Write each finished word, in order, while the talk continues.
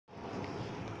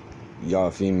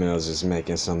Y'all females is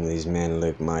making some of these men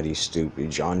look mighty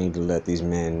stupid. Y'all need to let these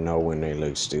men know when they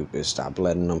look stupid. Stop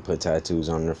letting them put tattoos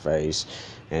on their face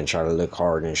and try to look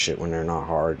hard and shit when they're not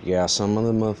hard. Yeah, some of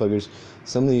these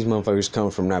motherfuckers come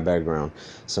from that background.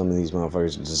 Some of these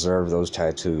motherfuckers deserve those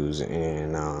tattoos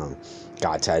and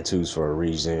got tattoos for a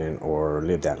reason or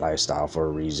live that lifestyle for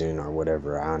a reason or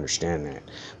whatever. I understand that.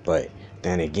 But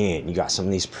then again, you got some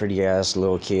of these pretty ass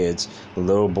little kids,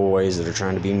 little boys that are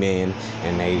trying to be men,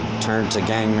 and they turn to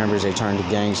gang members, they turn to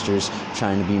gangsters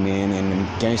trying to be men, and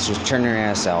the gangsters turn their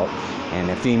ass out, and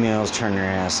the females turn their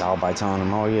ass out by telling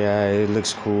them, oh yeah, it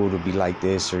looks cool to be like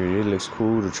this, or it looks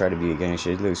cool to try to be a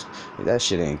gangster. That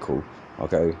shit ain't cool,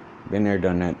 okay? Been there,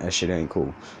 done that. That shit ain't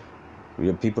cool.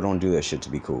 People don't do that shit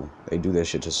to be cool. They do that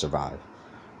shit to survive,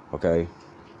 okay?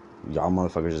 Y'all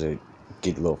motherfuckers that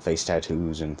get little face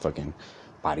tattoos and fucking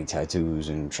body tattoos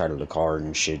and try to look hard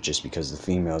and shit just because the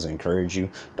females encourage you.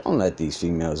 Don't let these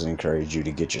females encourage you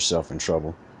to get yourself in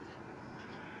trouble.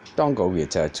 Don't go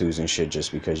get tattoos and shit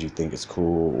just because you think it's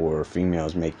cool, or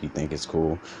females make you think it's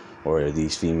cool, or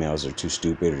these females are too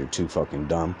stupid or too fucking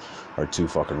dumb or too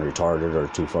fucking retarded or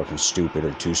too fucking stupid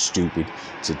or too stupid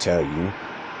to tell you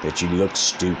that you look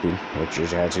stupid with your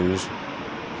tattoos.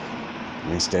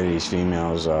 Instead of these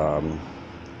females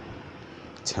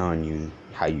telling you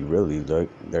how you really look,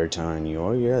 they're telling you,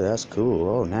 oh yeah, that's cool,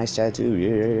 oh nice tattoo,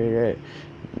 yeah.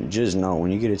 Just know,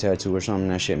 when you get a tattoo or something,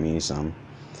 that shit means something.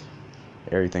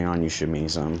 Everything on you should mean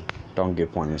something. Don't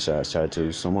get pointless ass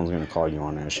tattoos. Someone's gonna call you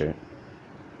on that shit.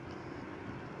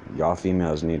 Y'all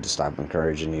females need to stop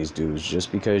encouraging these dudes.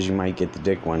 Just because you might get the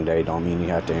dick one day don't mean you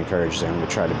have to encourage them to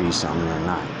try to be something they're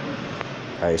not.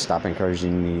 Hey, stop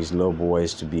encouraging these little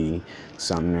boys to be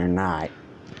something they're not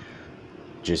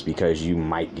just because you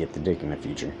might get the dick in the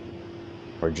future,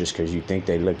 or just because you think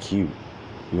they look cute.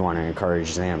 You want to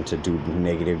encourage them to do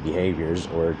negative behaviors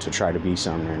or to try to be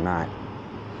something they're not.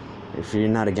 If you're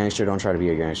not a gangster, don't try to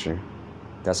be a gangster.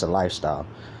 That's a lifestyle.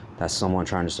 That's someone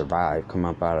trying to survive, come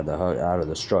up out of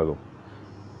the struggle.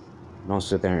 Don't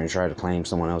sit there and try to claim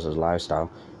someone else's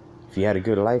lifestyle. If you had a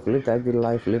good life, live that good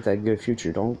life, live that good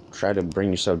future. Don't try to bring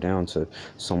yourself down to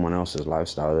someone else's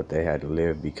lifestyle that they had to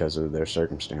live because of their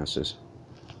circumstances.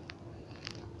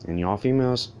 And y'all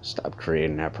females, stop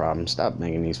creating that problem. Stop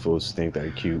making these fools think they're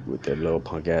cute with their little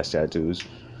punk ass tattoos.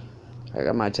 I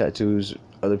got my tattoos.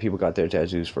 Other people got their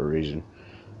tattoos for a reason.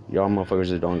 Y'all motherfuckers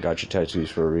that don't got your tattoos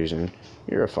for a reason,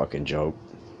 you're a fucking joke.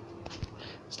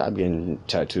 Stop getting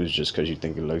tattoos just because you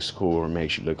think it looks cool or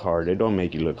makes you look hard. They don't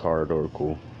make you look hard or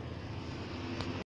cool.